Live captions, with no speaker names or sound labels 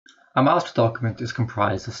A master document is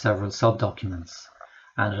comprised of several subdocuments,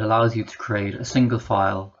 and it allows you to create a single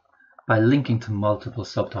file by linking to multiple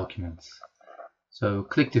subdocuments. So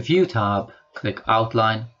click the View tab, click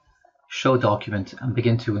Outline, Show Document, and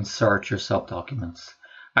begin to insert your subdocuments.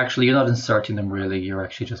 Actually, you're not inserting them really, you're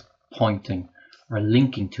actually just pointing or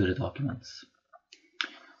linking to the documents.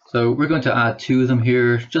 So we're going to add 2 of them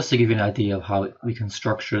here just to give you an idea of how we can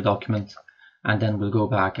structure a document, and then we'll go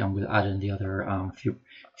back and we'll add in the other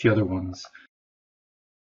few other ones.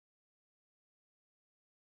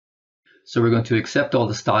 So we're going to accept all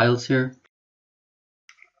the styles here.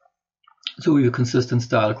 So we have a consistent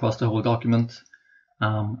style across the whole document.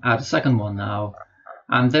 Add a second one now,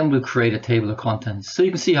 and then we'll create a table of contents so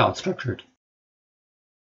you can see how it's structured.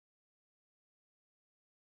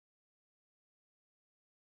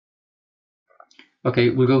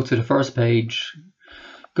 Okay, we'll go to the first page,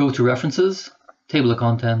 go to References, Table of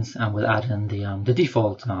Contents, and we'll add in the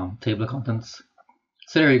default table of contents.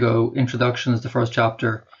 So there you go, Introduction is the first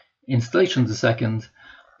chapter, Installation is the second,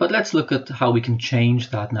 but let's look at how we can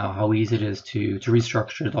change that now, how easy it is to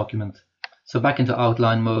restructure the document. So back into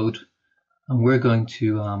outline mode, and we're going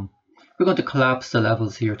to collapse the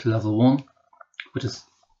levels here to level 1,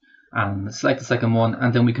 and select the second one,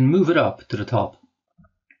 and then we can move it up to the top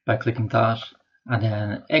by clicking that, and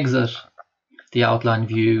then exit the outline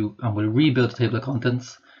view, and we'll rebuild the table of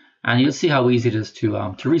contents, and you'll see how easy it is to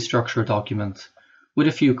restructure a document with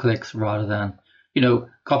a few clicks rather than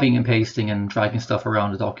copying and pasting and dragging stuff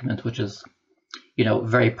around the document, which is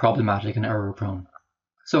very problematic and error prone.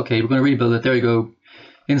 So okay, we're going to rebuild it. There you go.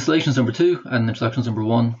 Installations number 2 and introductions number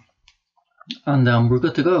 1, and we're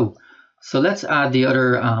good to go. So let's add the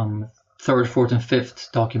other 3rd, 4th, and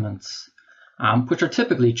 5th documents, which are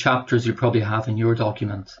typically chapters you probably have in your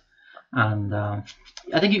document. And I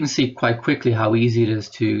think you can see quite quickly how easy it is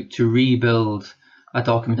to rebuild a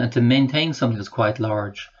document and to maintain something that's quite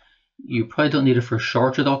large. You probably don't need it for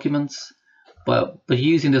shorter documents, but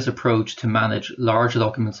using this approach to manage larger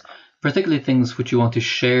documents, particularly things which you want to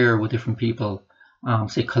share with different people,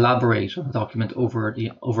 say collaborate on a document over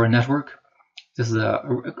a network, this is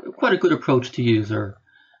quite a good approach to use, or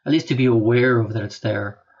at least to be aware of that it's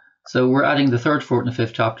there. So we're adding the 3rd, 4th, and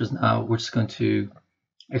 5th chapters now. We're just going to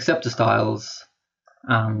accept the styles,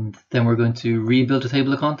 and then we're going to rebuild the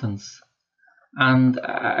table of contents. And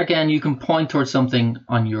again, you can point towards something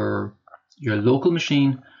on your local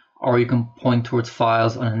machine, or you can point towards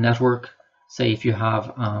files on a network. Say if you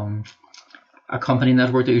have a company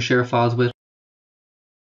network that you share files with.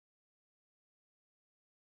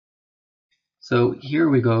 So here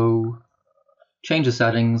we go. Change the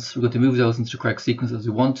settings. We're going to move those into the correct sequence as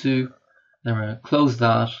we want to. Then we're going to close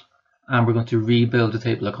that, and we're going to rebuild the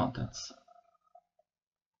table of contents.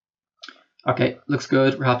 Okay, looks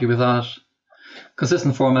good. We're happy with that.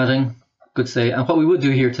 Consistent formatting, good to say. And what we would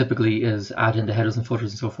do here typically is add in the headers and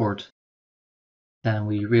footers and so forth. Then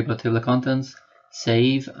we rebuild table of contents,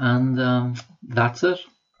 save, and that's it.